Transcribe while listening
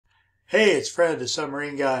Hey, it's Fred, the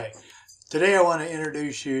submarine guy. Today I want to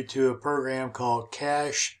introduce you to a program called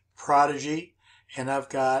Cash Prodigy, and I've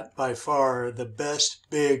got by far the best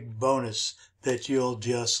big bonus that you'll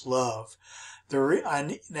just love.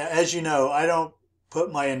 Now, as you know, I don't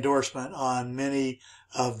put my endorsement on many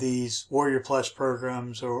of these Warrior Plus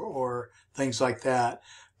programs or things like that,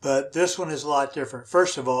 but this one is a lot different.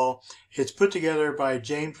 First of all, it's put together by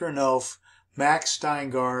James Renouf, Max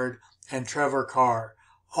Steingard, and Trevor Carr.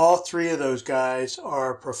 All three of those guys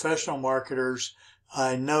are professional marketers.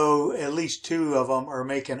 I know at least two of them are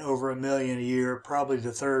making over $1 million a year, probably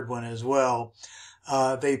the third one as well.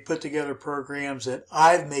 They put together programs that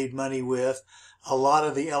I've made money with, a lot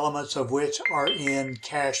of the elements of which are in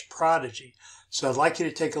Cash Prodigy. So I'd like you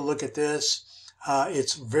to take a look at this.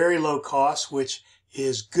 It's very low cost, which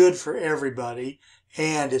is good for everybody,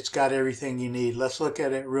 and it's got everything you need. Let's look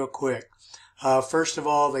at it real quick. First of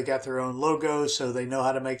all, they got their own logo, so they know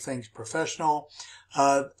how to make things professional.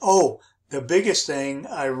 The biggest thing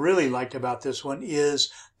I really liked about this one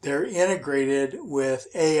is they're integrated with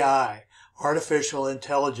AI, artificial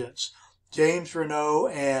intelligence. James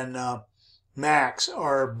Renouf and Max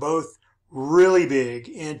are both really big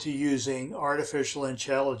into using artificial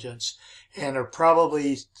intelligence and are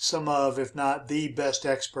probably some of, if not the best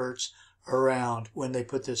experts around when they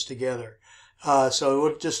put this together. So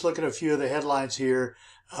we'll just look at a few of the headlines here.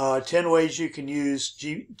 10 ways you can use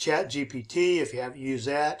Chat GPT if you haven't used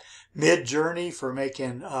that. Mid-Journey for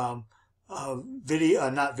making not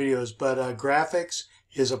videos, but graphics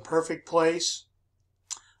is a perfect place.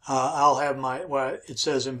 I'll have it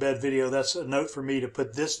says embed video. That's a note for me to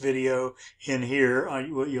put this video in here.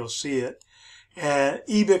 You'll see it. And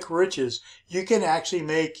ebook riches. You can actually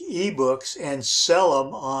make ebooks and sell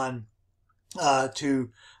them on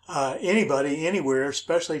to anybody, anywhere,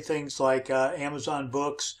 especially things like Amazon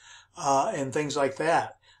books and things like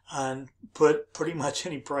that, and put pretty much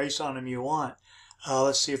any price on them you want.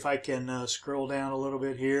 Let's see if I can scroll down a little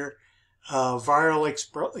bit here. Viral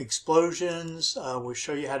explosions, we'll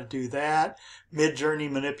show you how to do that. Mid-journey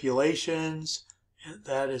manipulations,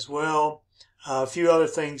 that as well. A few other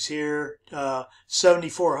things here.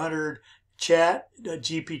 7,400 Chat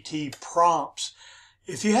GPT prompts.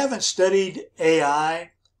 If you haven't studied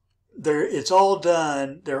AI, it's all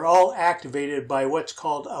done. They're all activated by what's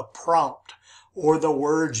called a prompt, or the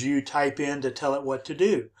words you type in to tell it what to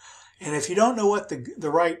do. And if you don't know what the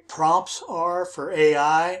right prompts are for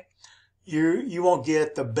AI, you won't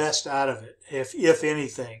get the best out of it, if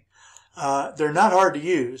anything. They're not hard to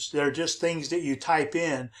use. They're just things that you type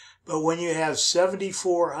in. But when you have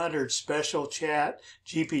 7,400 special Chat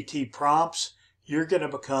GPT prompts, you're going to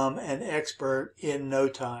become an expert in no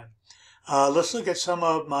time. Let's look at some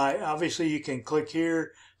of obviously you can click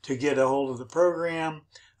here to get a hold of the program.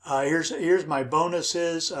 Here's my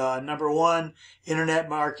bonuses. Number 1, Internet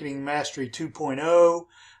Marketing Mastery 2.0,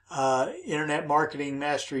 Internet Marketing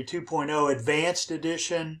Mastery 2.0 Advanced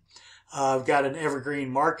Edition. I've got an evergreen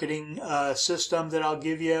marketing system that I'll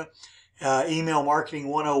give you. Email Marketing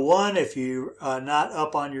 101 if you're not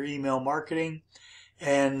up on your email marketing.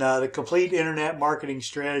 And the Complete Internet Marketing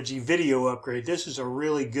Strategy Video Upgrade. This is a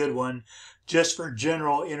really good one just for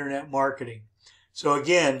general internet marketing. So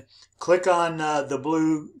again, click on the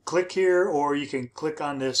blue click here, or you can click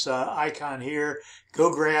on this icon here.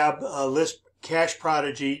 Go grab list Cash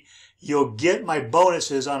Prodigy. You'll get my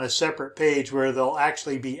bonuses on a separate page where they'll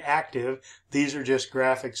actually be active. These are just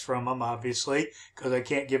graphics from them, obviously, because I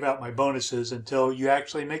can't give out my bonuses until you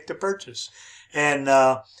actually make the purchase. And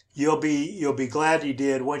you'll be glad you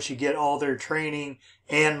did once you get all their training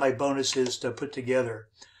and my bonuses to put together.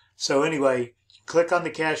 So anyway, click on the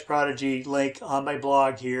Cash Prodigy link on my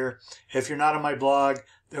blog here. If you're not on my blog,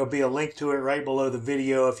 there'll be a link to it right below the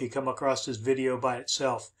video if you come across this video by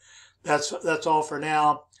itself. That's all for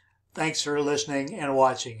now. Thanks for listening and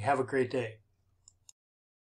watching. Have a great day.